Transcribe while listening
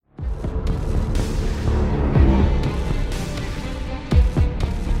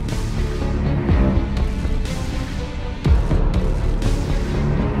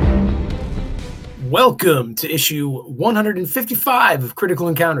Welcome to issue 155 of Critical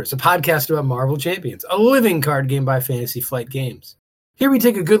Encounters, a podcast about Marvel Champions, a living card game by Fantasy Flight Games. Here we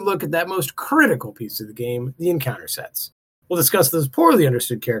take a good look at that most critical piece of the game, the encounter sets. We'll discuss those poorly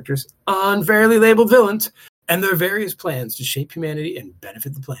understood characters, unfairly labeled villains, and their various plans to shape humanity and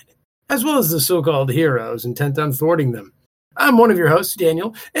benefit the planet, as well as the so-called heroes intent on thwarting them. I'm one of your hosts,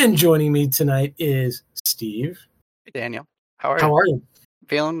 Daniel, and joining me tonight is Steve. Hey, Daniel. How are you?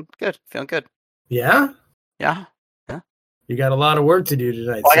 Feeling good. Yeah? Yeah. You got a lot of work to do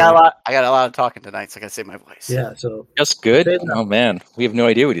tonight. Well, I got a lot of talking tonight, so I got to save my voice. Yeah, so that's good. Oh man, we have no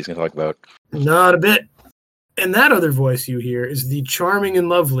idea what he's going to talk about. Not a bit. And that other voice you hear is the charming and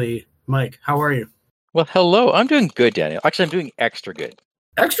lovely Mike. How are you? Well, hello. I'm doing good, Daniel. Actually, I'm doing extra good.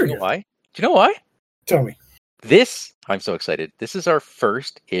 Extra good. Good? Why? Do you know why? Tell me. I'm so excited. This is our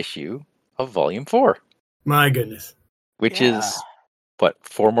first issue of Volume 4. My goodness. Which is, what,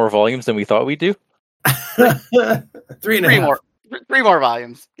 4 more volumes than we thought we'd do? 3.5 more. 3 more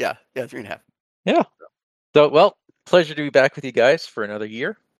volumes. Yeah, 3.5. Yeah. So, well, pleasure to be back with you guys for another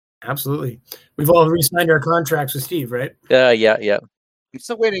year. Absolutely. We've all re-signed our contracts with Steve, right? Yeah. I'm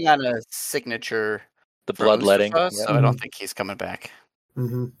still waiting on a signature. The bloodletting. So I don't think he's coming back.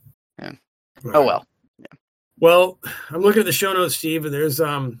 Mm-hmm. Yeah. Right. Oh, well. Yeah. Well, I'm looking at the show notes, Steve, and there's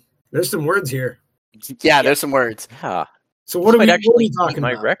some words here. Yeah, there's some words. Yeah. So what are we talking about?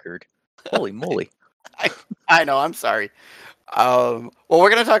 My record. Holy moly. I know, I'm sorry. Well, we're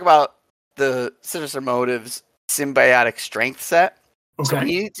going to talk about the Sinister Motives symbiotic strength set. Okay. So we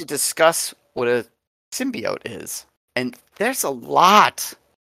need to discuss what a symbiote is. And there's a lot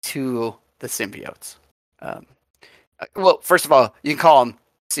to the symbiotes. Well, first of all, you can call them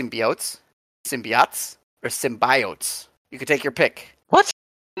symbiotes, symbiotes, or symbiotes. You can take your pick. What?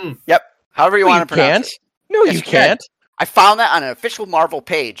 Yep. However you want to pronounce it. No, you can't. I found that on an official Marvel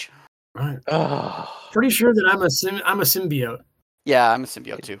page. Right. Oh. Pretty sure that I'm a symbiote. Yeah, I'm a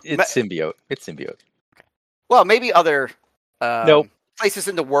symbiote too. It's symbiote. Okay. Well, maybe other nope. places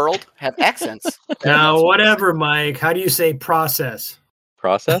in the world have accents. Now, whatever, Mike. How do you say process?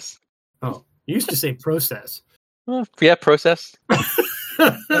 Process? Oh, you used to say process. Yeah, process.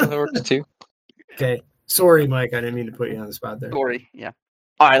 That works too. Okay. Sorry, Mike. I didn't mean to put you on the spot there. Sorry. Yeah.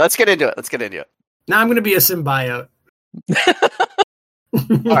 All right, let's get into it. Now I'm going to be a symbiote.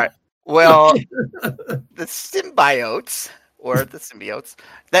 All right. Well, the symbiotes, or the symbiotes,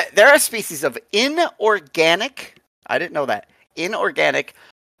 they're a species of inorganic, I didn't know that, inorganic,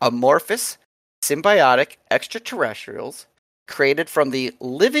 amorphous, symbiotic extraterrestrials created from the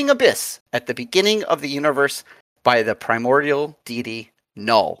living abyss at the beginning of the universe by the primordial deity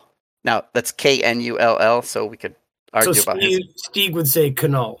Null. Now, that's Knull, so we could argue about his... Steve would say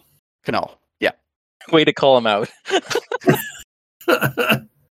Knull. Knull, yeah. Way to call him out.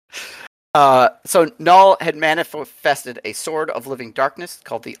 So Null had manifested a sword of living darkness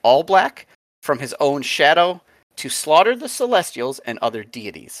called the All Black from his own shadow to slaughter the Celestials and other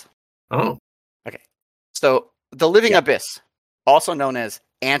deities. Oh. Okay. So the living abyss, also known as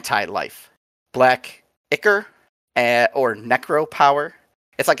anti-life, black ichor, or necro power.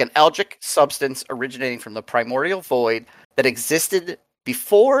 It's like an algic substance originating from the primordial void that existed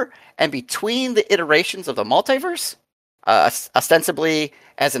before and between the iterations of the multiverse. Ostensibly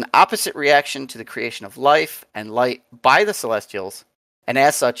as an opposite reaction to the creation of life and light by the Celestials, and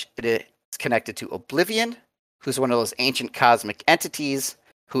as such, it is connected to Oblivion, who's one of those ancient cosmic entities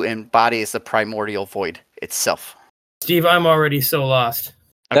who embodies the primordial void itself. Steve, I'm already so lost.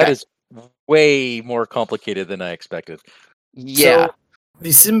 Okay. That is way more complicated than I expected. Yeah. So, the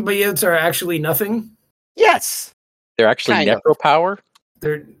symbiotes are actually nothing? Yes. They're actually necro power?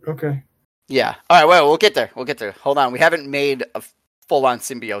 They're okay. Yeah. All right. Well, we'll get there. Hold on. We haven't made a full-on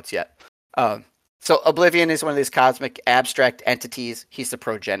symbiotes yet. So Oblivion is one of these cosmic abstract entities. He's the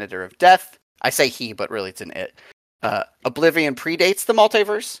progenitor of death. I say he, but really it's an it. Oblivion predates the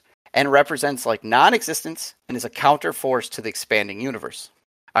multiverse and represents like non-existence and is a counter force to the expanding universe.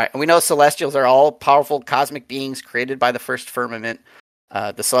 All right. And we know Celestials are all powerful cosmic beings created by the first firmament.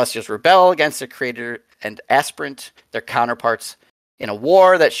 The Celestials rebel against their creator and aspirant, their counterparts, in a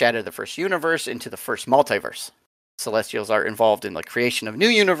war that shattered the first universe into the first multiverse. Celestials are involved in the creation of new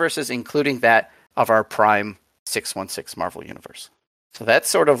universes, including that of our Prime 616 Marvel Universe. So that's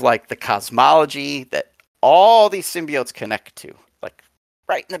sort of like the cosmology that all these symbiotes connect to, like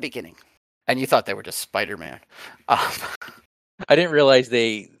right in the beginning. And you thought they were just Spider-Man. I didn't realize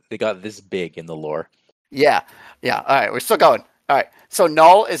they got this big in the lore. Yeah. All right, we're still going. All right. So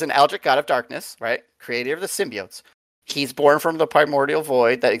Null is an algic god of darkness, right? Creator of the symbiotes. He's born from the primordial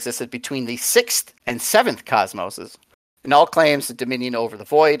void that existed between the 6th and 7th cosmoses. Null claims the dominion over the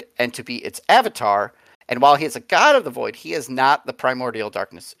void and to be its avatar. And while he is a god of the void, he is not the primordial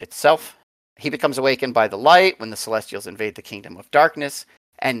darkness itself. He becomes awakened by the light when the Celestials invade the kingdom of darkness,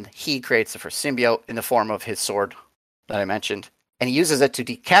 and he creates the first symbiote in the form of his sword that I mentioned, and he uses it to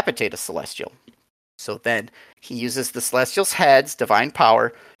decapitate a Celestial. So then he uses the Celestials' heads, divine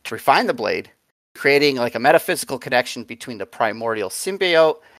power, to refine the blade, creating like a metaphysical connection between the primordial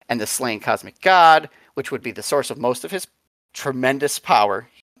symbiote and the slain cosmic god, which would be the source of most of his tremendous power.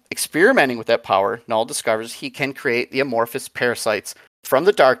 Experimenting with that power, Null discovers he can create the amorphous parasites from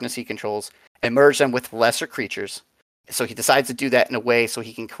the darkness he controls and merge them with lesser creatures. So he decides to do that in a way so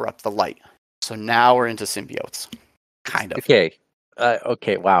he can corrupt the light. So now we're into symbiotes. Kind of. Okay.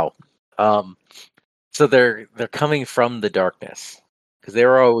 Okay. Wow. So they're coming from the darkness, because they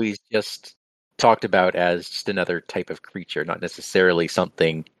were always just talked about as just another type of creature, not necessarily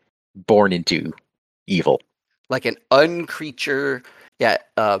something born into evil. Like an uncreature. Yeah.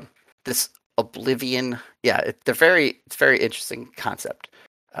 This oblivion. Yeah. It's a very interesting concept.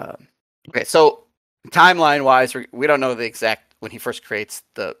 Okay. So timeline wise, we don't know the exact when he first creates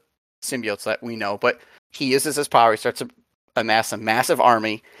the symbiotes that we know, but he uses his power. He starts to amass a massive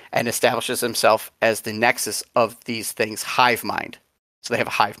army and establishes himself as the nexus of these things' hive mind. So they have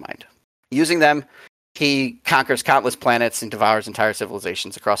a hive mind. Using them, he conquers countless planets and devours entire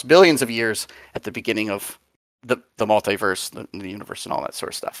civilizations across billions of years at the beginning of the multiverse, the universe, and all that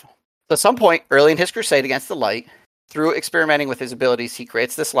sort of stuff. So at some point, early in his crusade against the light, through experimenting with his abilities, he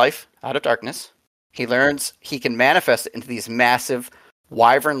creates this life out of darkness. He learns he can manifest it into these massive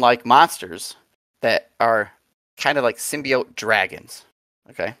wyvern-like monsters that are kind of like symbiote dragons.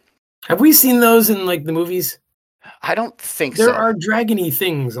 Okay. Have we seen those in like the movies? I don't think There so. are dragony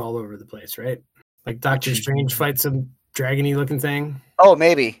things all over the place, right? Like Doctor Strange fights a dragony looking thing. Oh,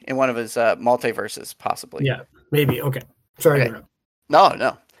 maybe in one of his multiverses, possibly. Yeah, maybe. Okay. Sorry to Okay. interrupt.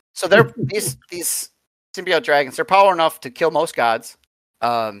 No. So they're these symbiote dragons. They're powerful enough to kill most gods.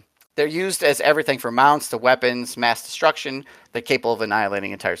 They're used as everything from mounts to weapons, mass destruction. They're capable of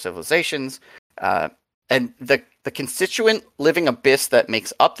annihilating entire civilizations. And the constituent living abyss that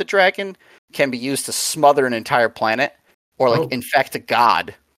makes up the dragon can be used to smother an entire planet or like infect a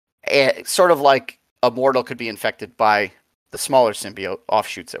god. Sort of like a mortal could be infected by the smaller symbiote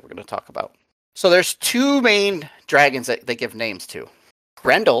offshoots that we're going to talk about. So there's two main dragons that they give names to.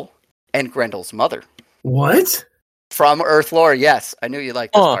 Grendel and Grendel's mother. What? From Earth lore, yes. I knew you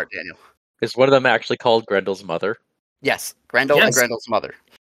liked this part, Daniel. Is one of them actually called Grendel's mother? Yes, Grendel and Grendel's mother.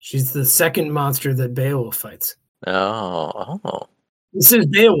 She's the second monster that Beowulf fights. Oh. This is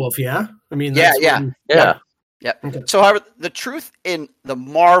Beowulf, yeah? I mean, that's Yeah. Okay. So, however, the truth in the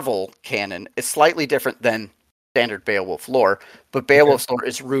Marvel canon is slightly different than standard Beowulf lore, but Beowulf's lore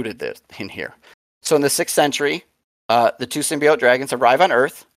is rooted in here. So, in the 6th century, the two symbiote dragons arrive on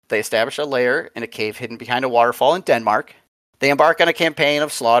Earth. They establish a lair in a cave hidden behind a waterfall in Denmark. They embark on a campaign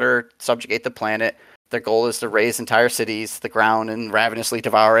of slaughter, subjugate the planet. Their goal is to raise entire cities, the ground, and ravenously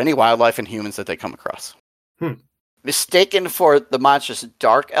devour any wildlife and humans that they come across. Mistaken for the monstrous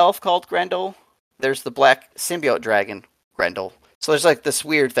dark elf called Grendel, there's the black symbiote dragon, Grendel. So there's like this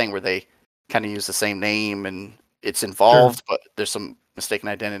weird thing where they kind of use the same name and it's involved, but there's some mistaken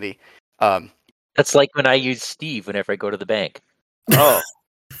identity. That's like when I use Steve whenever I go to the bank. Oh.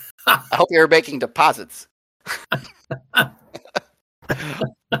 I hope you're making deposits.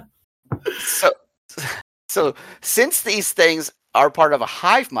 So since these things are part of a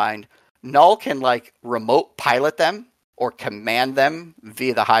hive mind, Null can like remote pilot them or command them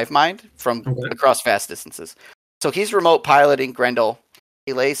via the hive mind from across vast distances. So he's remote piloting Grendel.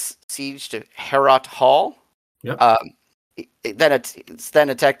 He lays siege to Heorot Hall. Yep. It's then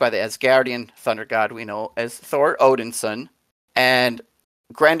attacked by the Asgardian thunder god we know as Thor, Odin's son. And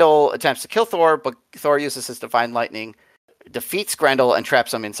Grendel attempts to kill Thor, but Thor uses his divine lightning, defeats Grendel, and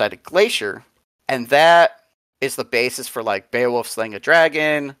traps him inside a glacier. And that is the basis for like Beowulf slaying a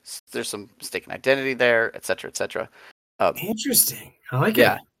dragon. There's some mistaken identity there, etc., etc. Interesting. I like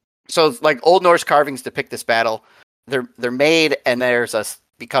it. So like Old Norse carvings depict this battle. They're made, and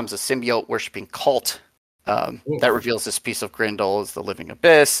becomes a symbiote worshipping cult that reveals this piece of Grendel as the living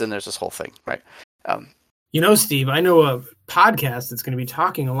abyss, and there's this whole thing, right? Steve, I know a podcast that's going to be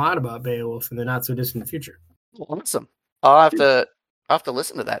talking a lot about Beowulf in the not so distant future. Awesome. I'll have to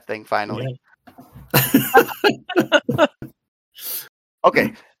listen to that thing finally. Yeah.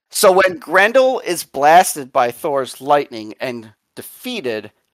 Okay, so when Grendel is blasted by Thor's lightning and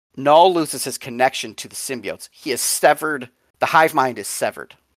defeated, Null loses his connection to the symbiotes. He is severed. The hive mind is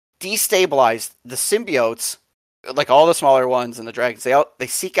severed. Destabilized, the symbiotes, like all the smaller ones and the dragons, they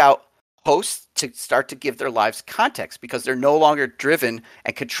seek out hosts to start to give their lives context because they're no longer driven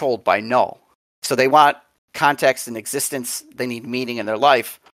and controlled by Null. So they want context and existence. They need meaning in their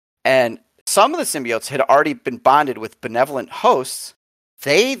life. And some of the symbiotes had already been bonded with benevolent hosts.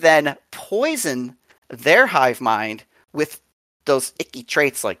 They then poison their hive mind with those icky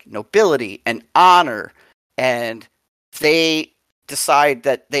traits like nobility and honor. And they decide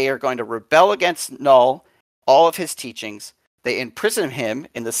that they are going to rebel against Null, all of his teachings. They imprison him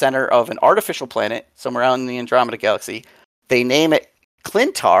in the center of an artificial planet somewhere out in the Andromeda Galaxy. They name it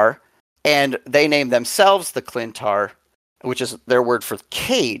Clintar, and they name themselves the Clintar, which is their word for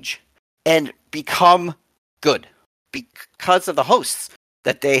cage, and become good because of the hosts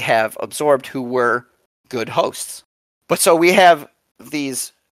that they have absorbed who were good hosts. But so we have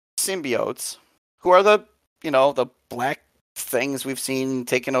these symbiotes who are the black things we've seen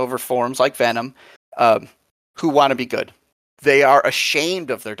taking over forms like Venom, who want to be good. They are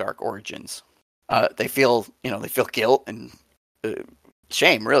ashamed of their dark origins. They feel guilt and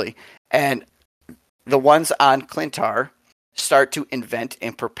shame, really. And the ones on Clintar start to invent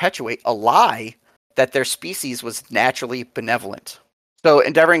and perpetuate a lie that their species was naturally benevolent. So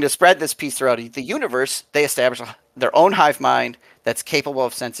endeavoring to spread this peace throughout the universe, they establish their own hive mind that's capable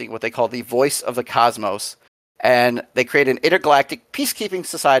of sensing what they call the voice of the cosmos. And they create an intergalactic peacekeeping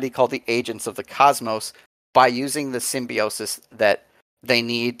society called the Agents of the Cosmos by using the symbiosis that they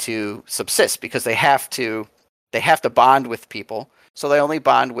need to subsist, because they have to bond with people. So they only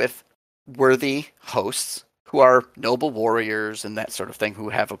bond with worthy hosts who are noble warriors and that sort of thing, who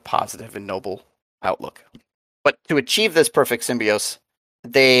have a positive and noble outlook. But to achieve this perfect symbiosis,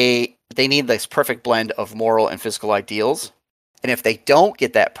 they need this perfect blend of moral and physical ideals. And if they don't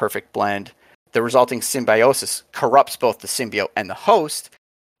get that perfect blend, the resulting symbiosis corrupts both the symbiote and the host,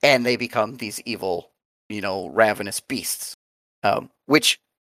 and they become these evil, ravenous beasts, which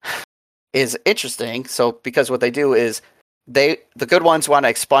is interesting. So because what they do is the good ones want to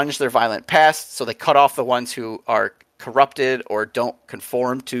expunge their violent past, so they cut off the ones who are corrupted or don't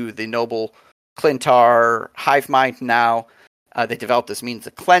conform to the noble Clintar hive mind now. They develop this means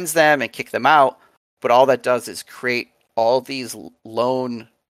to cleanse them and kick them out, but all that does is create all these lone,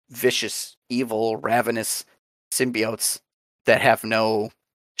 vicious, evil, ravenous symbiotes that have no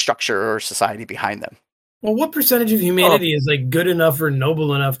structure or society behind them. Well, what percentage of humanity is good enough or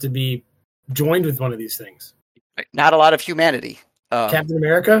noble enough to be joined with one of these things? Not a lot of humanity. Captain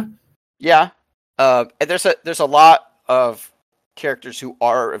America? Yeah. And there's a lot of characters who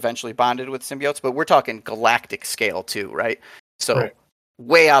are eventually bonded with symbiotes, but we're talking galactic scale too, right? So right.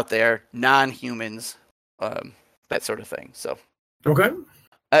 Way out there, non-humans, that sort of thing. So okay.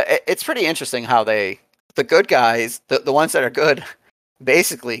 It's pretty interesting how the good guys, the ones that are good,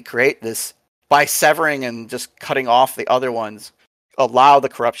 basically create this by severing and just cutting off the other ones, allow the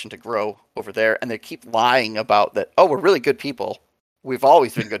corruption to grow over there, and they keep lying about that. Oh, we're really good people. We've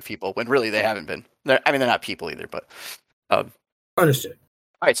always been good people, when really they haven't been. They're not people either, but understood.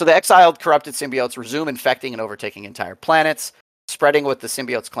 All right, so the exiled, corrupted symbiotes resume infecting and overtaking entire planets, spreading what the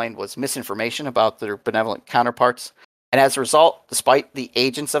symbiotes claimed was misinformation about their benevolent counterparts. And as a result, despite the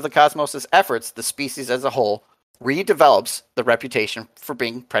Agents of the Cosmos' efforts, the species as a whole redevelops the reputation for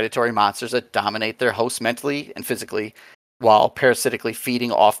being predatory monsters that dominate their hosts mentally and physically, while parasitically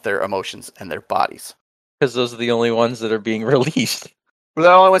feeding off their emotions and their bodies. Because those are the only ones that are being released. They're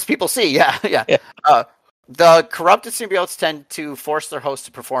the only ones people see, yeah. The corrupted symbiotes tend to force their hosts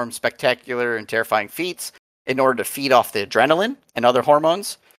to perform spectacular and terrifying feats in order to feed off the adrenaline and other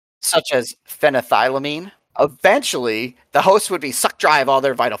hormones, such as phenethylamine. Eventually, the host would be sucked dry of all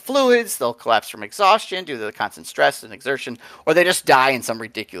their vital fluids, they'll collapse from exhaustion due to the constant stress and exertion, or they just die in some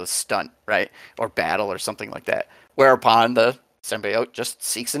ridiculous stunt, right? Or battle or something like that. Whereupon the symbiote just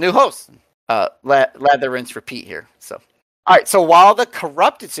seeks a new host. Lather, rinse, repeat here. So, all right. So while the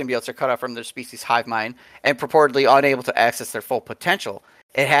corrupted symbiotes are cut off from their species' hive mind and purportedly unable to access their full potential,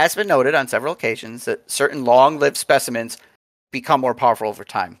 it has been noted on several occasions that certain long-lived specimens become more powerful over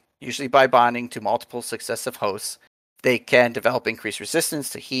time. Usually by bonding to multiple successive hosts, they can develop increased resistance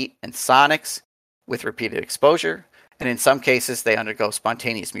to heat and sonics with repeated exposure. And in some cases, they undergo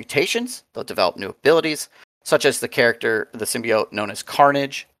spontaneous mutations. They'll develop new abilities, such as the symbiote known as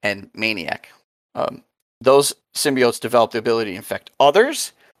Carnage and Maniac. Those symbiotes develop the ability to infect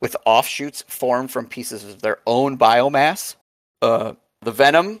others with offshoots formed from pieces of their own biomass. The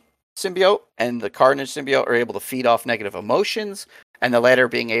Venom symbiote and the Carnage symbiote are able to feed off negative emotions, and the latter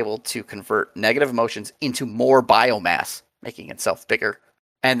being able to convert negative emotions into more biomass, making itself bigger.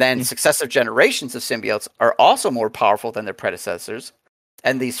 And then successive generations of symbiotes are also more powerful than their predecessors.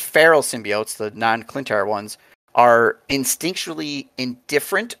 And these feral symbiotes, the non-Clintar ones, are instinctually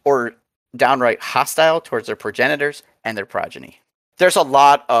indifferent or downright hostile towards their progenitors and their progeny. There's a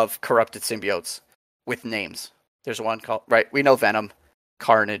lot of corrupted symbiotes with names. There's one called, right, we know Venom,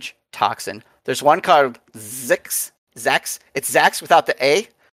 Carnage, Toxin. There's one called Zax. It's Zax without the A.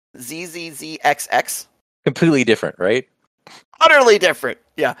 ZZZXX. Completely different, right? Utterly different.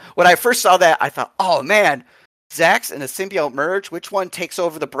 Yeah. When I first saw that, I thought, oh man, Zax and a symbiote merge. Which one takes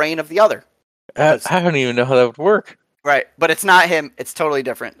over the brain of the other? I don't even know how that would work. Right. But it's not him. It's totally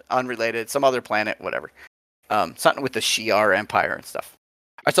different, unrelated, some other planet, whatever. Something with the Shi'ar Empire and stuff.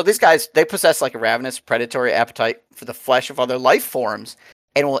 All right, so these guys, they possess like a ravenous, predatory appetite for the flesh of other life forms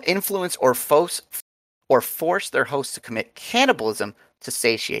and will influence or force their hosts to commit cannibalism to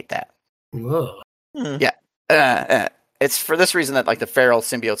satiate that. Whoa. Yeah. It's for this reason that like the feral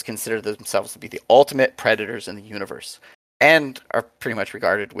symbiotes consider themselves to be the ultimate predators in the universe and are pretty much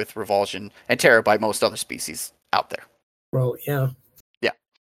regarded with revulsion and terror by most other species out there. Well, yeah. Yeah.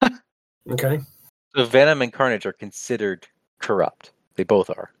 Okay. So Venom and Carnage are considered corrupt. They both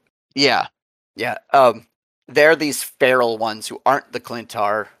are. Yeah. Yeah. They're these feral ones who aren't the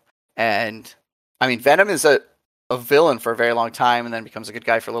Clintar. And I mean, Venom is a villain for a very long time and then becomes a good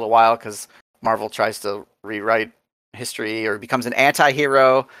guy for a little while because Marvel tries to rewrite history or becomes an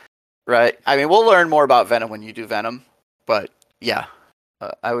anti-hero, right? I mean, we'll learn more about Venom when you do Venom, but yeah,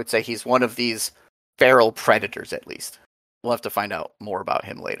 I would say he's one of these feral predators at least. We'll have to find out more about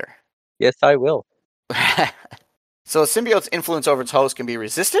him later. Yes, I will. So a symbiote's influence over its host can be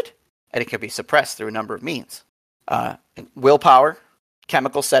resisted, and it can be suppressed through a number of means. Willpower,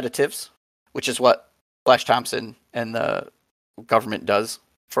 chemical sedatives, which is what Flash Thompson and the government does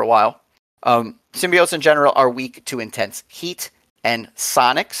for a while. Symbiotes in general are weak to intense heat and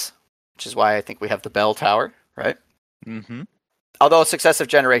sonics, which is why I think we have the bell tower, right? Mm-hmm. Although successive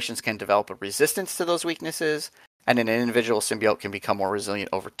generations can develop a resistance to those weaknesses, and an individual symbiote can become more resilient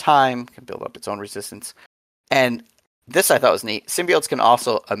over time, can build up its own resistance. And this I thought was neat. Symbiotes can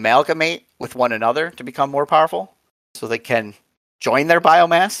also amalgamate with one another to become more powerful, so they can join their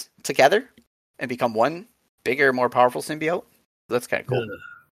biomass together and become one bigger, more powerful symbiote. That's kind of cool.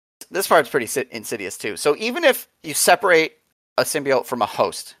 This part's pretty insidious too. So even if you separate a symbiote from a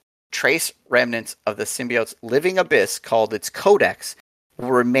host, trace remnants of the symbiote's living abyss called its codex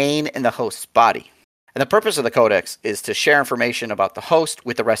will remain in the host's body. And the purpose of the codex is to share information about the host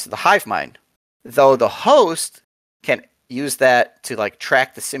with the rest of the hive mind, though the host can use that to like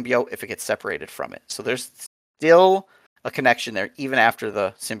track the symbiote if it gets separated from it. So there's still a connection there even after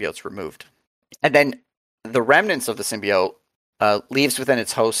the symbiote's removed. And then the remnants of the symbiote leaves within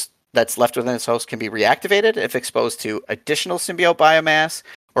its host that's left within its host can be reactivated if exposed to additional symbiote biomass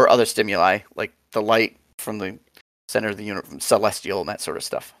or other stimuli like the light from the center of the universe, celestial and that sort of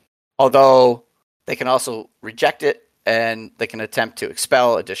stuff. Although they can also reject it and they can attempt to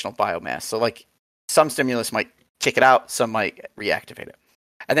expel additional biomass. So like some stimulus might kick it out, some might reactivate it.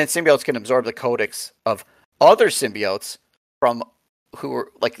 And then symbiotes can absorb the codex of other symbiotes from who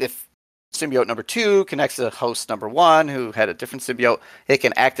are like if symbiote number 2 connects to host number 1 who had a different symbiote, it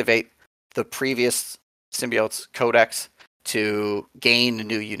can activate the previous symbiote's codex to gain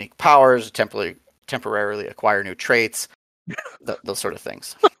new unique powers, temporarily acquire new traits, those sort of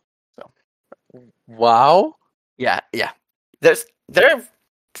things. So, wow. Yeah. They're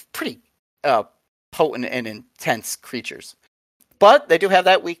pretty potent and intense creatures. But they do have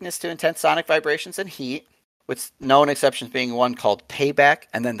that weakness to intense sonic vibrations and heat, with known exceptions being one called Payback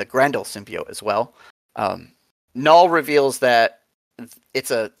and then the Grendel symbiote as well. Null reveals that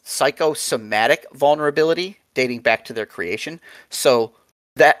it's a psychosomatic vulnerability dating back to their creation. So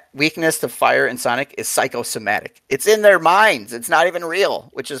that weakness to fire and sonic is psychosomatic. It's in their minds. It's not even real,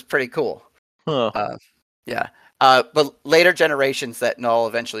 which is pretty cool. Huh. Yeah. But later generations that Null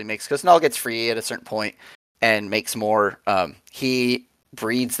eventually makes, because Null gets free at a certain point and makes more, he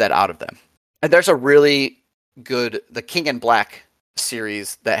breeds that out of them. And there's a really good, the King in Black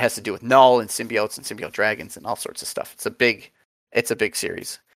series that has to do with Null and symbiotes and symbiote dragons and all sorts of stuff. It's a big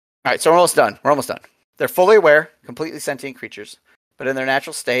series. All right, so we're almost done. They're fully aware, completely sentient creatures, but in their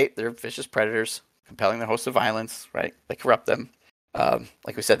natural state, they're vicious predators, compelling their hosts to violence, right? They corrupt them.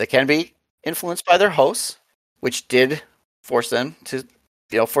 Like we said, they can be influenced by their hosts, which did force them to,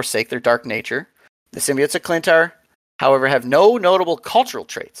 forsake their dark nature. The symbiotes of Clintar, however, have no notable cultural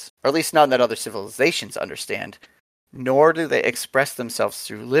traits, or at least none that other civilizations understand, nor do they express themselves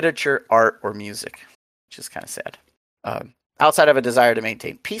through literature, art, or music, which is kind of sad. Outside of a desire to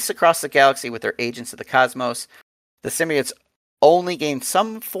maintain peace across the galaxy with their agents of the cosmos, the symbiotes only gain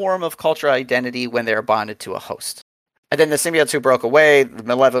some form of cultural identity when they are bonded to a host. And then the symbiotes who broke away, the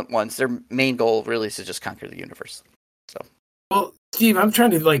malevolent ones, their main goal really is to just conquer the universe. So, well, Steve, I'm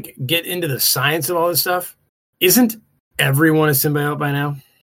trying to get into the science of all this stuff. Isn't everyone a symbiote by now?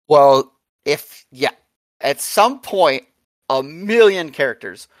 Well, at some point, 1 million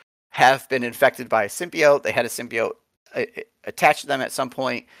characters have been infected by a symbiote. They had a symbiote attached to them at some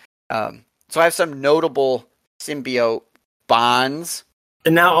point. So I have some notable symbiote bonds.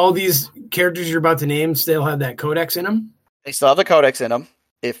 And now all these characters you're about to name still have that codex in them? They still have the codex in them,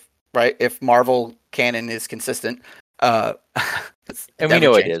 if Marvel canon is consistent. And we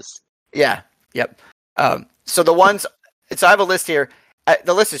know it is. Yeah. Yep. So the ones. So I have a list here.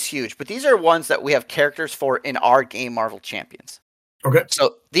 The list is huge, but these are ones that we have characters for in our game, Marvel Champions. Okay.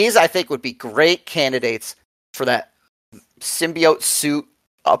 So these, I think, would be great candidates for that symbiote suit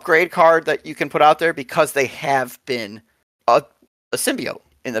upgrade card that you can put out there because they have been a symbiote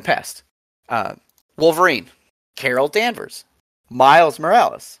in the past. Wolverine, Carol Danvers, Miles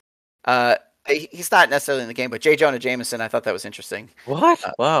Morales. He's not necessarily in the game, but J. Jonah Jameson, I thought that was interesting. What?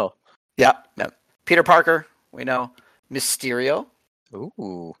 Wow. Yeah. No. Peter Parker, we know. Mysterio.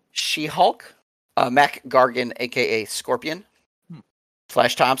 Ooh. She-Hulk. Mac Gargan, a.k.a. Scorpion.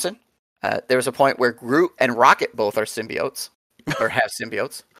 Flash Thompson. There was a point where Groot and Rocket both are symbiotes, or have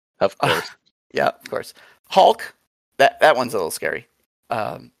symbiotes. Of course. Yeah, of course. Hulk. That one's a little scary.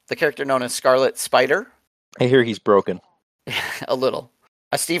 The character known as Scarlet Spider. I hear he's broken. A little.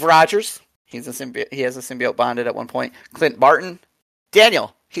 Steve Rogers. He's a symbiote. He has a symbiote bonded at one point. Clint Barton.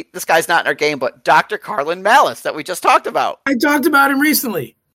 Daniel. This guy's not in our game, but Dr. Carlin Malice that we just talked about. I talked about him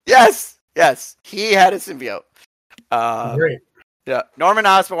recently. Yes. He had a symbiote. Great. Yeah. Norman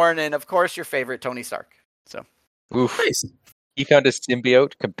Osborn, and of course your favorite, Tony Stark. So. Oof. Nice. He found a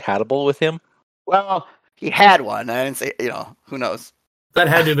symbiote compatible with him? Well, he had one. I didn't say, who knows? That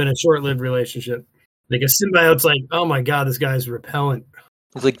had to have been a short-lived relationship. Like a symbiote's like, oh my god, this guy's repellent.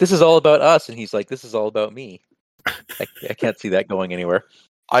 He's like, this is all about us. And he's like, this is all about me. I can't see that going anywhere.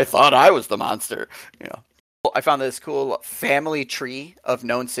 I thought I was the monster. I found this cool family tree of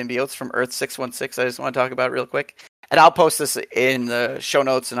known symbiotes from Earth 616. I just want to talk about it real quick. And I'll post this in the show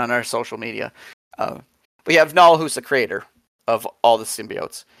notes and on our social media. We have Null, who's the creator of all the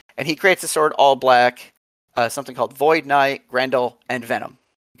symbiotes. And he creates a sword all black, something called Void Knight, Grendel, and Venom.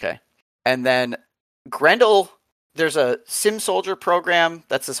 Okay. And then Grendel, there's a Sim Soldier program.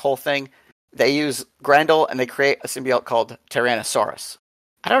 That's this whole thing. They use Grendel and they create a symbiote called Tyrannosaurus.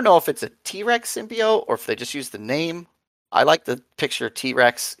 I don't know if it's a T-Rex symbiote or if they just use the name. I like the picture of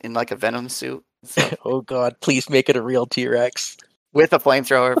T-Rex in like a Venom suit. So. Oh god, please make it a real T-Rex. With a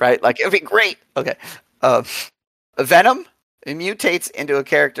flamethrower, right? Like, it'd be great. Okay. Venom mutates into a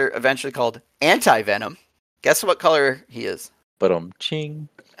character eventually called Anti-Venom. Guess what color he is? But ching.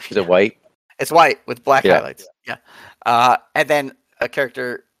 Is it white? It's white with black highlights. Yeah. And then a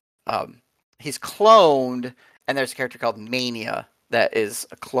character, he's cloned, and there's a character called Mania that is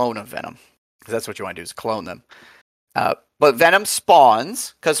a clone of Venom. Because that's what you want to do, is clone them. But Venom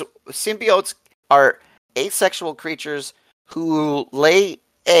spawns, because symbiotes are asexual creatures who lay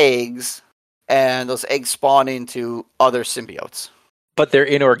eggs, and those eggs spawn into other symbiotes. But they're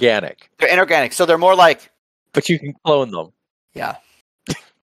inorganic. They're inorganic, so they're more like... But you can clone them. Yeah.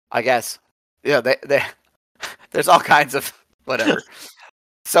 I guess. Yeah, they there's all kinds of whatever.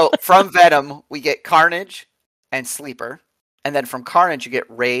 So from Venom, we get Carnage and Sleeper. And then from Carnage, you get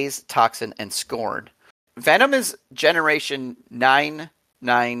Raze, Toxin, and Scorn. Venom is generation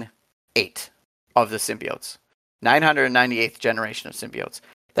 998 of the symbiotes. 998th generation of symbiotes.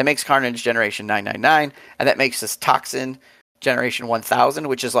 That makes Carnage generation 999, and that makes this Toxin generation 1000,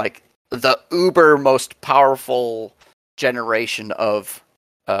 which is like the uber most powerful generation of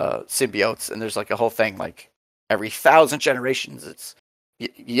symbiotes. And there's like a whole thing, like every 1,000 generations, it's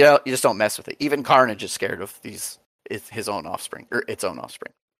you just don't mess with it. Even Carnage is scared of his own offspring, or its own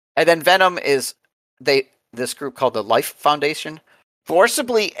offspring. And then Venom is this group called the Life Foundation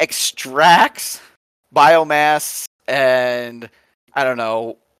forcibly extracts biomass and I don't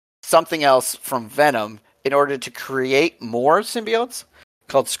know, something else from Venom in order to create more symbiotes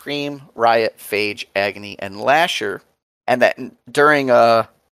called Scream, Riot, Phage, Agony, and Lasher. And that during a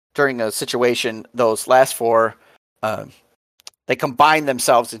situation, those last four, they combine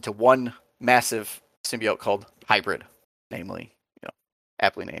themselves into one massive symbiote called Hybrid, namely,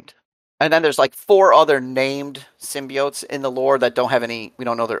 aptly named. And then there's like 4 other named symbiotes in the lore that don't have any, we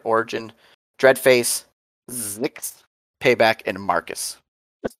don't know their origin. Dreadface, Zix, Payback, and Marcus.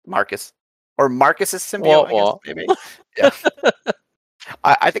 Marcus. Or Marcus's symbiote, I guess, maybe. Yeah.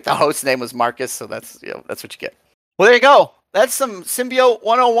 I think the host name was Marcus, so that's what you get. Well, there you go. That's some Symbiote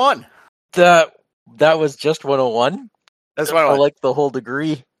 101. That was just 101? That's 101. I like the whole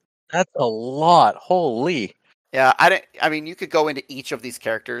degree. That's a lot. Holy. Yeah, I mean, you could go into each of these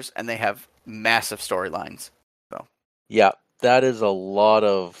characters, and they have massive storylines. So Yeah, that is a lot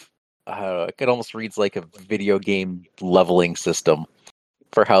of. It almost reads like a video game leveling system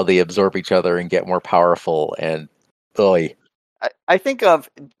for how they absorb each other and get more powerful. And boy, I think of,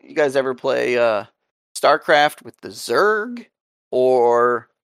 you guys ever play StarCraft with the Zerg or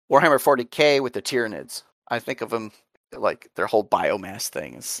Warhammer 40K with the Tyranids? I think of them like their whole biomass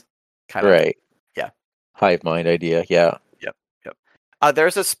thing is kind of right? yeah. Hive mind idea. Yeah. Yep.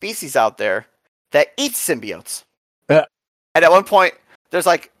 There's a species out there that eats symbiotes, Yeah. and at one point there's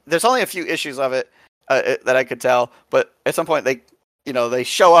only a few issues of it that I could tell, but at some point they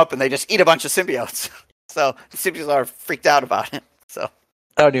show up and they just eat a bunch of symbiotes. So the symbiotes are freaked out about it. So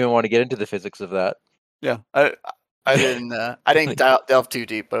I don't even want to get into the physics of that. yeah, I didn't delve too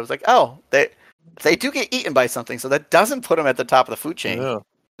deep, but I was like, oh, they do get eaten by something, so that doesn't put them at the top of the food chain. Yeah.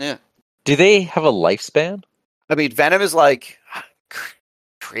 Yeah. Do they have a lifespan? I mean, Venom is like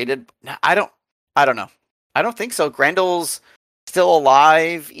created. I don't know. I don't think so. Grendel's still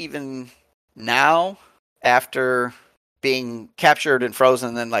alive even now after being captured and frozen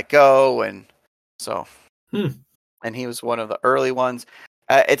and then let go, and so and he was one of the early ones.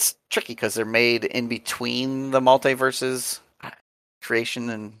 It's tricky because they're made in between the multiverses, creation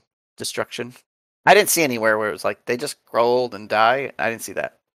and destruction. I didn't see anywhere where it was like they just grow old and die. I didn't see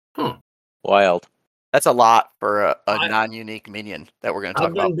that. Wild. That's a lot for a non-unique minion that we're going to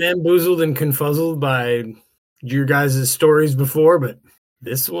talk about. I've been bamboozled and confuzzled by your guys' stories before, but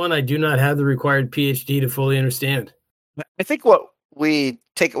this one I do not have the required PhD to fully understand. I think what we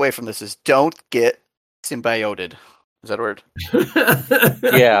take away from this is don't get symbioted. Is that a word?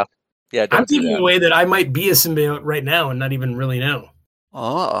 Yeah. Yeah. I'm taking away that I might be a symbiote right now and not even really know.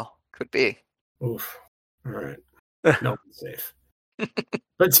 Oh, could be. Oof. All right. No, safe.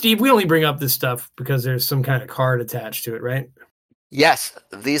 But Steve, we only bring up this stuff because there's some kind of card attached to it, right? Yes,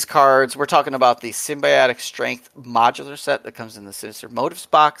 these cards, we're talking about the Symbiotic Strength modular set that comes in the Sinister Motives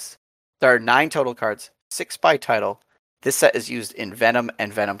box. There are 9 total cards, 6 by title. This set is used in Venom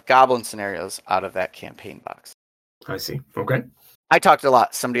and Venom Goblin scenarios out of that campaign box. I see. Okay. I talked a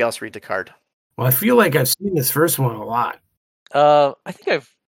lot. Somebody else read the card. Well, I feel like I've seen this first one a lot. I think I've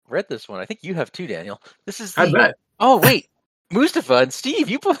read this one. I think you have too, Daniel. This is I bet. Oh, wait. Mustafa and Steve,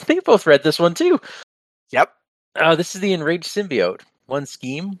 they both read this one too. Yep. This is the Enraged Symbiote. 1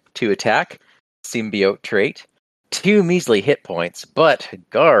 scheme, 2 attack, symbiote trait, 2 measly hit points, but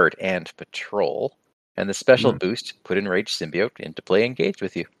guard and patrol. And the special boost, put Enraged Symbiote into play engaged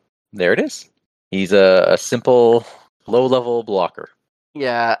with you. There it is. He's a simple, low-level blocker.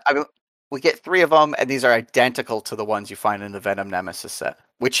 Yeah, I mean, we get 3 of them, and these are identical to the ones you find in the Venom Nemesis set,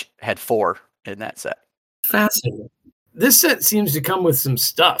 which had 4 in that set. Fascinating. This set seems to come with some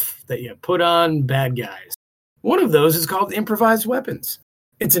stuff that you put on bad guys. One of those is called Improvised Weapons.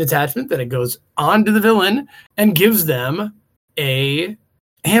 It's an attachment that it goes onto the villain and gives them a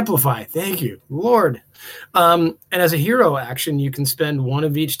amplify. Thank you, Lord. And as a hero action, you can spend 1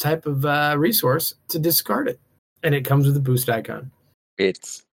 of each type of resource to discard it. And it comes with a boost icon.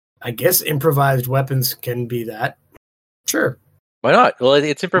 I guess improvised weapons can be that. Sure. Why not? Well,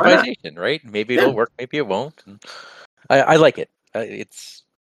 it's improvisation, right? Maybe it'll work, maybe it won't. And I like it. It's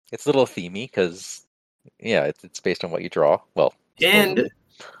a little themey because, yeah, it's based on what you draw. Well, and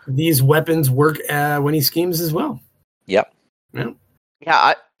these weapons work when he schemes as well. Yep.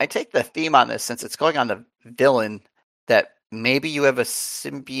 Yeah, I take the theme on this since it's going on the villain that maybe you have a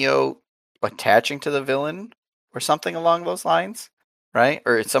symbiote attaching to the villain or something along those lines, right?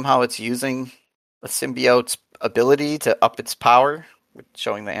 Or somehow it's using a symbiote's ability to up its power,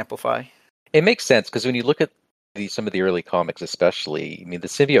 showing the amplify. It makes sense because when you look at some of the early comics especially, I mean, the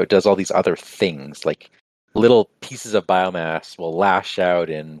symbiote does all these other things, like little pieces of biomass will lash out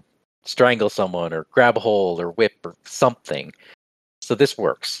and strangle someone or grab a hold or whip or something. So this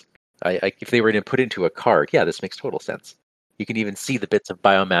works. If they were to put into a card, yeah, this makes total sense. You can even see the bits of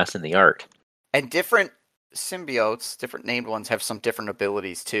biomass in the art. And different symbiotes, different named ones, have some different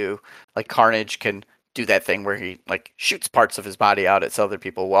abilities too. Like Carnage can do that thing where he like shoots parts of his body out at other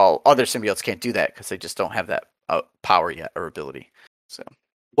people, while other symbiotes can't do that because they just don't have that power yet or ability. So,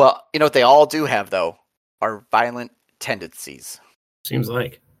 well, you know what they all do have though are violent tendencies. Seems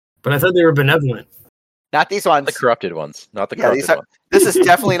like, but I thought they were benevolent. Not these ones. The corrupted ones, not the corrupted ones. This is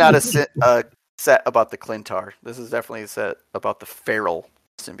definitely not a set about the Clintar. This is definitely a set about the feral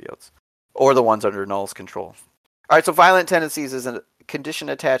symbiotes or the ones under Null's control. All right, so violent tendencies is a condition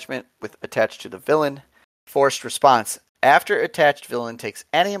attachment with attached to the villain. Forced response. After attached villain takes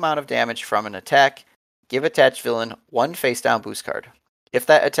any amount of damage from an attack, give attached villain 1 face down boost card. If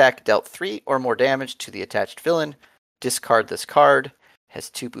that attack dealt 3 or more damage to the attached villain, discard this card. Has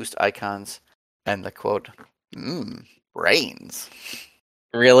 2 boost icons. And the quote, brains.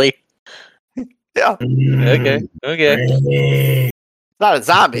 Really? Yeah. Okay. Brains. It's not a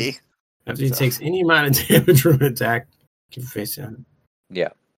zombie. After he takes any amount of damage from an attack, keep face down. Yeah.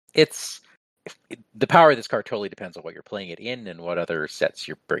 The power of this card totally depends on what you're playing it in and what other sets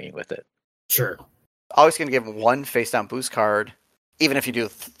you're bringing with it. Sure. Always going to give him 1 face down boost card, even if you do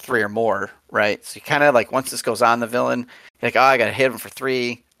 3 or more, right? So you kind of like, once this goes on the villain, you're like, oh, I got to hit him for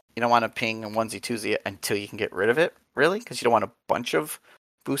 3. You don't want to ping a onesie twosie until you can get rid of it, really, because you don't want a bunch of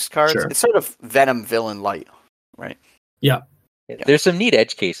boost cards. Sure. It's sort of Venom villain light, right? Yeah. There's some neat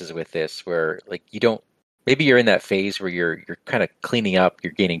edge cases with this where like maybe you're in that phase where you're kind of cleaning up,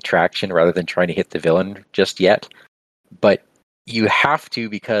 you're gaining traction rather than trying to hit the villain just yet. But you have to,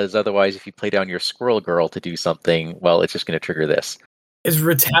 because otherwise if you play down your squirrel girl to do something, well, it's just going to trigger this. Is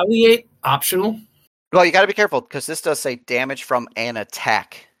retaliate optional? Well, you got to be careful because this does say damage from an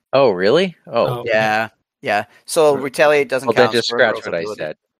attack. Oh, really? Oh, Yeah. So retaliate doesn't well, count. then just scratch what I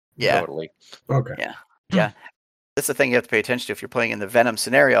said. Yeah. Totally. Okay. Yeah. That's the thing you have to pay attention to if you're playing in the Venom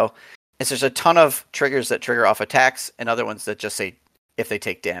scenario. Is there's a ton of triggers that trigger off attacks and other ones that just say if they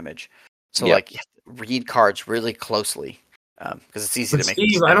take damage. So Yeah. like read cards really closely because it's easy But to make.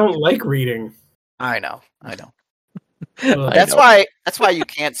 Steve, I don't like reading. I know. That's That's why you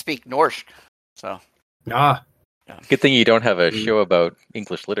can't speak Norse. So Ah. Good thing you don't have a show about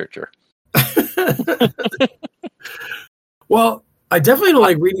English literature. Well, I definitely don't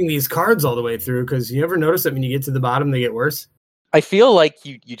like reading these cards all the way through because you ever notice that when you get to the bottom, they get worse? I feel like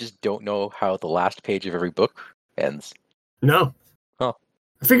you just don't know how the last page of every book ends. No. Huh.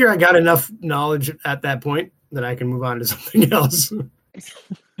 I figure I got enough knowledge at that point that I can move on to something else.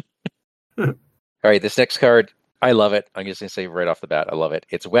 All right, this next card, I love it. I'm just going to say right off the bat, I love it.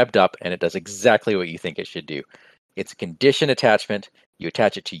 It's webbed up, and it does exactly what you think it should do. It's a condition attachment. You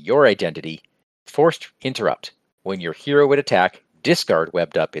attach it to your identity. Forced interrupt. When your hero would attack, discard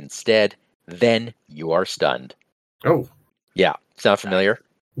webbed up instead. Then you are stunned. Oh, Yeah, sound familiar?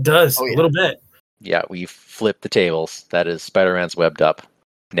 does. Oh, yeah. A little bit. Yeah, we've flipped the tables. That is Spider-Man's webbed up.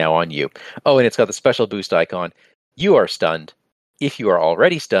 Now on you. Oh, and it's got the special boost icon. You are stunned. If you are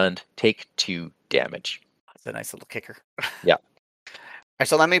already stunned, take 2 damage. That's a nice little kicker. Yeah. All right,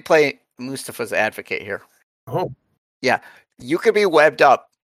 so let me play Mustafa's advocate here. Oh, You could be webbed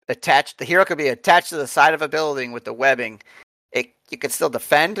up, attached. The hero could be attached to the side of a building with the webbing. You can still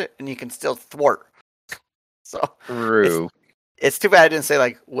defend and you can still thwart. So True. it's too bad I didn't say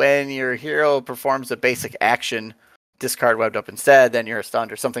like when your hero performs a basic action, discard webbed up instead, then you're stunned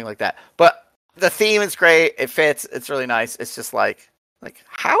or something like that. But the theme is great. It fits. It's really nice. It's just like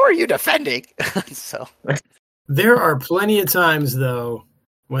how are you defending? So there are plenty of times, though,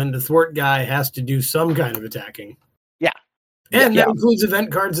 when the thwart guy has to do some kind of attacking. Yeah. And Yeah. that includes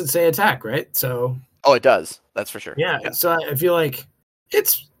event cards that say attack, right? So, it does. That's for sure. yeah. So I feel like it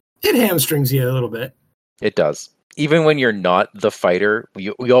hamstrings you a little bit. It does. Even when you're not the fighter,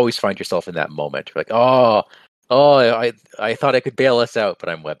 we always find yourself in that moment. You're like, I thought I could bail us out, but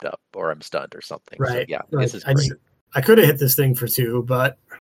I'm webbed up or I'm stunned or something. So, Right. yeah, Like, this is great. I could have hit this thing for 2, but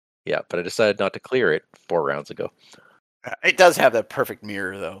Yeah, but I decided not to clear it 4 rounds ago. It does have that perfect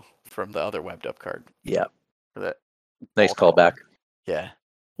mirror though from the other webbed up card. Yeah. For that. Nice ball callback. Yeah.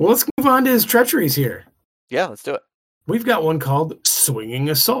 well, let's move on to his treacheries here. Yeah, let's do it. We've got one called Swinging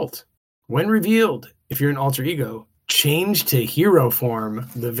Assault. When revealed, if you're an alter ego, change to hero form.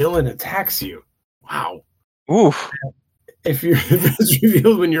 The villain attacks you. Wow. Oof. If it's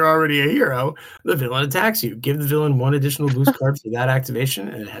revealed when you're already a hero, the villain attacks you. Give the villain 1 additional boost card for that activation,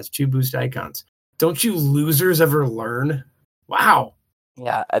 and it has 2 boost icons. Don't you losers ever learn? Wow.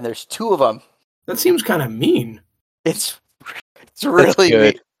 Yeah, and there's 2 of them. That seems kind of mean. It's really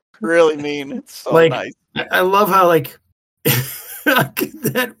good. mean. Really mean. It's so Like, nice. I love how, like,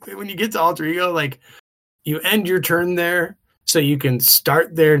 that when you get to alter ego, like, you end your turn there so you can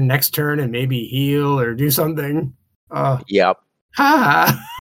start their next turn and maybe heal or do something. Yep. Ha!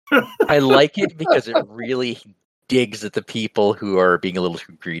 I like it because it really digs at the people who are being a little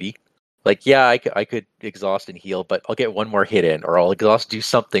too greedy. Like, yeah, I could exhaust and heal, but I'll get 1 more hit in, or I'll exhaust, do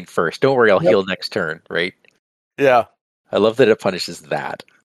something first. Don't worry, I'll heal next turn, right? Yeah. I love that it punishes that.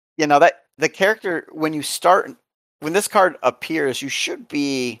 You know, that the character, when this card appears, you should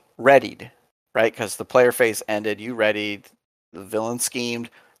be readied, right? Because the player phase ended, you readied, the villain schemed,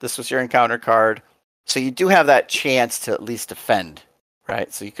 this was your encounter card. So you do have that chance to at least defend,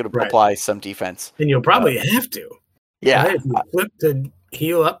 right? So you could apply some defense. And you'll probably have to. Yeah. Right? If you flip to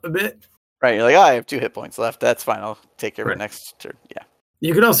heal up a bit. Right. You're like, I have 2 hit points left. That's fine. I'll take care of it Right. next turn. Yeah.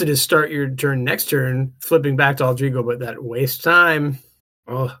 You could also just start your turn next turn, flipping back to Aldrigo, but that wastes time.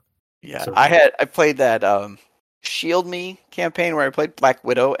 Oh, Yeah, so I played that Shield Me campaign where I played Black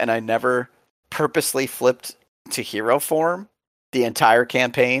Widow, and I never purposely flipped to hero form the entire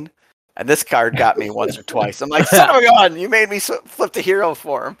campaign. And this card got me once or twice. I'm like, son of a gun, you made me flip to hero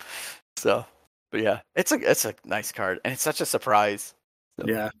form. So, but yeah, it's a nice card, and it's such a surprise. So.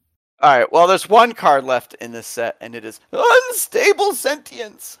 Yeah. All right. Well, there's one card left in this set, and it is Unstable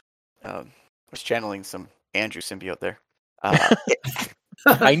Sentience. I was channeling some Andrew symbiote there.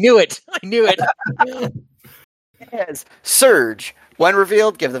 I knew it. I knew it. Yes. Surge. When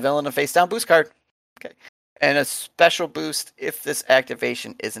revealed, give the villain a face down boost card. Okay. And a special boost if this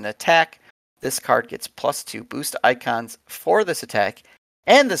activation is an attack. This card gets +2 boost icons for this attack,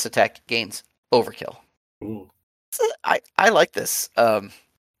 and this attack gains overkill. Ooh. So I like this.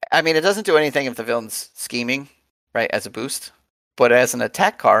 I mean, it doesn't do anything if the villain's scheming, right, as a boost. But as an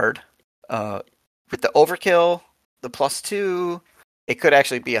attack card, with the overkill, the +2, it could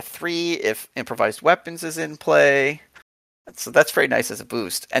actually be a 3 if improvised weapons is in play. So that's very nice as a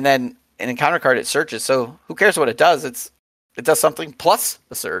boost. And then an encounter card, it surges. So who cares what it does? It does something plus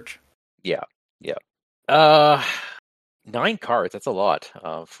a surge. Yeah. 9 cards. That's a lot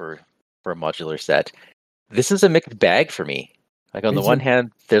for a modular set. This is a mixed bag for me. Like on the one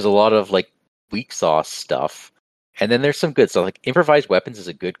hand, there's a lot of like weak sauce stuff, and then there's some good stuff. Like improvised weapons is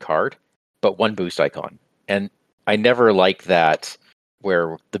a good card, but 1 boost icon. And I never like that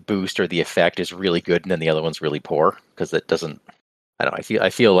where the boost or the effect is really good and then the other one's really poor, because it doesn't. I don't know. I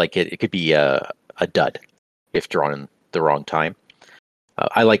feel like it could be a dud if drawn in the wrong time.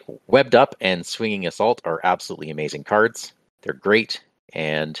 I like Webbed Up and Swinging Assault are absolutely amazing cards. They're great,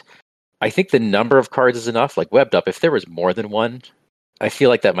 and I think the number of cards is enough. Like Webbed Up, if there was more than one, I feel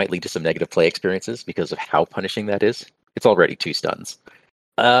like that might lead to some negative play experiences because of how punishing that is. It's already 2 stuns.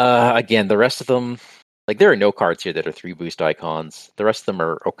 Again, the rest of them, like there are no cards here that are 3 boost icons. The rest of them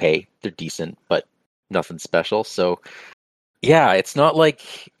are okay. They're decent, but nothing special. So yeah, it's not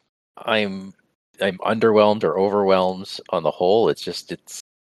like I'm underwhelmed or overwhelmed on the whole. It's just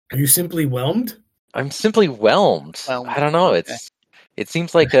Are you simply whelmed? I'm simply whelmed. I don't know. Okay. It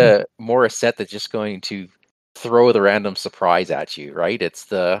seems like a set that's just going to throw the random surprise at you, right? It's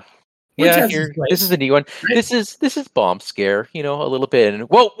the this is a neat one. Right? This is bomb scare, a little bit. And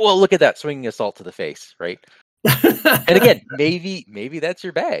whoa, look at that swinging assault to the face, right? And again, maybe that's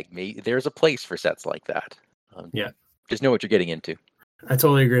your bag. Maybe there's a place for sets like that. Just know what you're getting into. I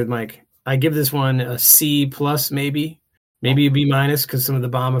totally agree with Mike. I give this one a C plus, maybe a B minus, because some of the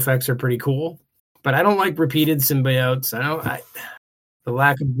bomb effects are pretty cool. But I don't like repeated symbiotes. The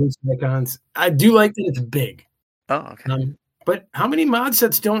lack of boost icons. I do like that it's big. Oh, okay. But how many mod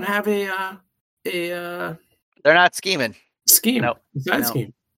sets don't have a They're not scheming. Scheme. No.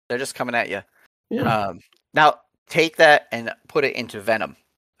 Scheme. They're just coming at you. Yeah. Now take that and put it into Venom.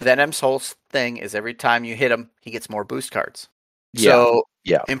 Venom's whole thing is every time you hit him, he gets more boost cards. So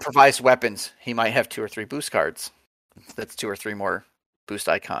improvised weapons, he might have 2 or 3 boost cards. That's 2 or 3 more boost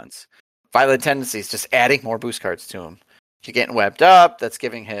icons. Violent tendencies, just adding more boost cards to him. If you're getting webbed up, that's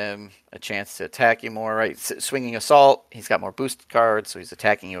giving him a chance to attack you more, right? Swinging assault, he's got more boost cards, so he's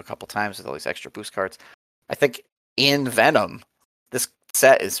attacking you a couple times with all these extra boost cards. I think in Venom, this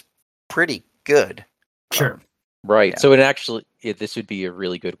set is pretty good. Sure. Right. Yeah. So this would be a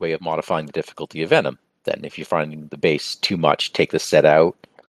really good way of modifying the difficulty of Venom. Then if you find the base too much, take the set out.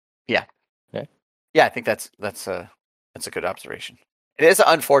 Yeah. Yeah, I think that's a good observation. It is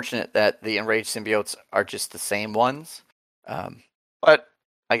unfortunate that the enraged symbiotes are just the same ones. But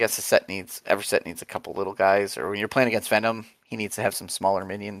I guess every set needs a couple little guys, or when you're playing against Venom, he needs to have some smaller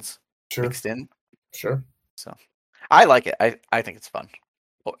minions mixed in. Sure. So I like it. I think it's fun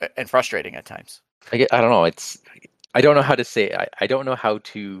and frustrating at times. I don't know. I don't know how to say. I don't know how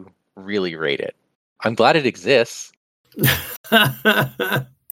to really rate it. I'm glad it exists.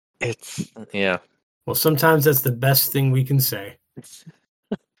 Yeah. Well, sometimes that's the best thing we can say.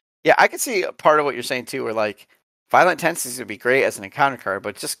 Yeah, I can see a part of what you're saying too, where like Violent Tendencies would be great as an encounter card,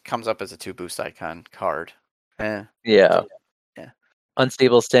 but it just comes up as a 2 boost icon card. Yeah.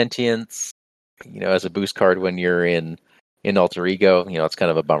 Unstable Sentience, as a boost card when you're in Alter Ego, it's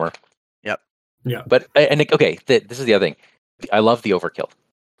kind of a bummer. Yep. Yeah. But this is the other thing. I love the overkill.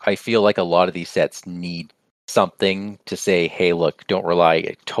 I feel like a lot of these sets need something to say, hey, look, don't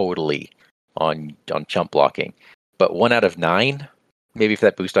rely totally on chump blocking. But 1 out of 9, maybe if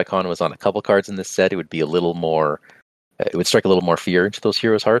that boost icon was on a couple cards in this set, it would be a little more. It would strike a little more fear into those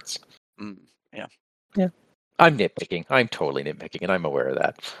heroes' hearts. Yeah. I'm nitpicking. I'm totally nitpicking, and I'm aware of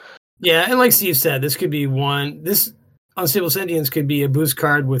that. Yeah, and like Steve said, this could be one. This Unstable Sentience could be a boost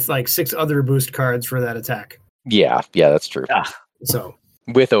card with like 6 other boost cards for that attack. Yeah, that's true. So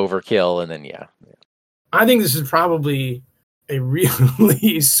with overkill, and then I think this is probably a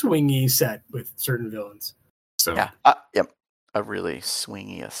really swingy set with certain villains. So yep, a really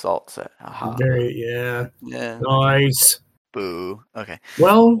swingy assault set. Yeah. Nice. Boo. Okay.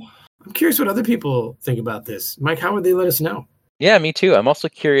 Well, I'm curious what other people think about this. Mike, how would they let us know? Yeah, me too. I'm also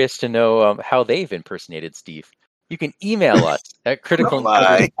curious to know how they've impersonated Steve. You can email us at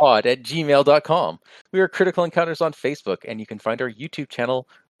criticalencounterspod@gmail.com. We are Critical Encounters on Facebook, and you can find our YouTube channel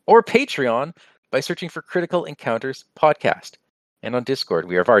or Patreon by searching for Critical Encounters Podcast. And on Discord,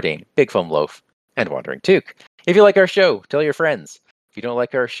 we are Vardane, Big Foam Loaf, and Wandering Took. If you like our show, tell your friends. If you don't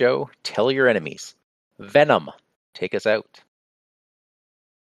like our show, tell your enemies. Venom, take us out.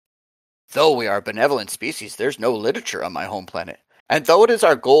 Though we are a benevolent species, there's no literature on my home planet. And though it is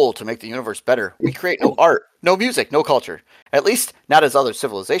our goal to make the universe better, we create no art, no music, no culture. At least not as other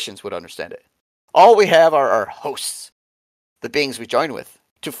civilizations would understand it. All we have are our hosts, the beings we join with,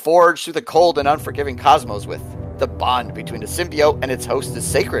 to forge through the cold and unforgiving cosmos with. The bond between a symbiote and its host is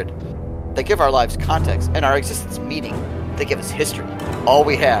sacred. They give our lives context and our existence meaning. They give us history. All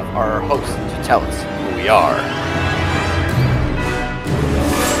we have are our hosts to tell us who we are.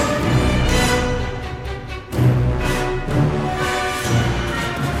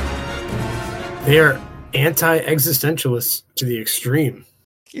 They are anti-existentialists to the extreme.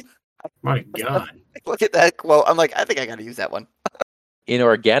 My God. Look at that quote. I'm like, I think I got to use that one.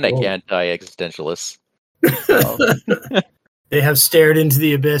 Inorganic anti-existentialists. They have stared into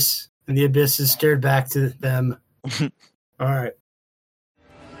the abyss, and the abyss has stared back to them. All right.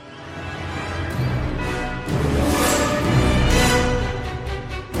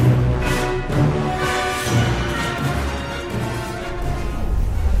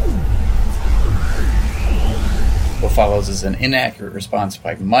 What follows is an inaccurate response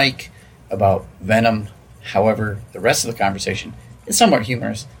by Mike about Venom. However, the rest of the conversation is somewhat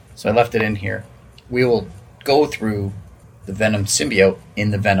humorous, so I left it in here. We will go through the Venom symbiote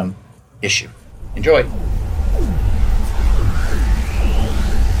in the Venom issue. Enjoy.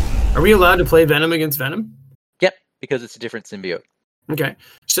 Are we allowed to play Venom against Venom? Yep, because it's a different symbiote. Okay.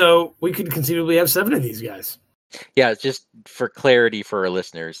 So we could conceivably have 7 of these guys. Yeah, just for clarity for our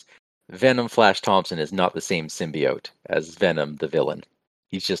listeners, Venom Flash Thompson is not the same symbiote as Venom the villain.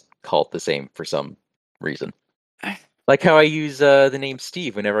 He's just called the same for some reason. Like how I use the name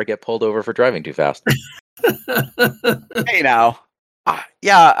Steve whenever I get pulled over for driving too fast. Hey now.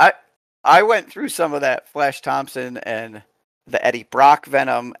 Yeah, I went through some of that Flash Thompson and the Eddie Brock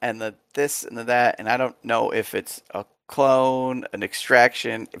Venom and the this and the that, and I don't know if it's a clone, an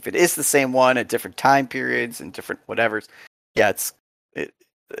extraction, if it is the same one at different time periods and different whatevers. Yeah, it's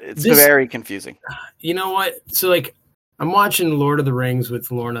very confusing. You know what? So like I'm watching Lord of the Rings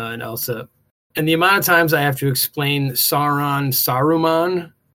with Lorna and Elsa, and the amount of times I have to explain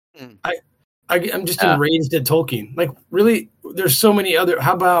Saruman, I'm just enraged at Tolkien. Like, really? There's so many other.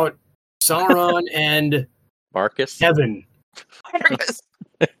 How about Sauron and Marcus? Heaven. Barnabas.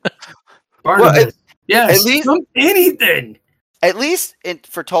 Barnabas. Yes. At least anything. At least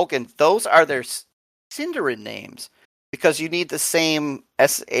for Tolkien, those are their Sindarin names because you need the same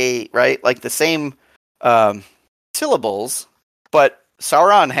SA, right? Like the same syllables, but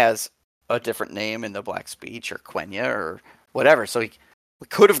Sauron has a different name in the Black Speech or Quenya or whatever. So we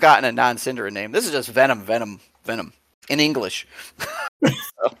could have gotten a non-Sindarin name. This is just Venom in English.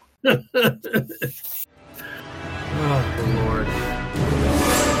 Oh, Lord.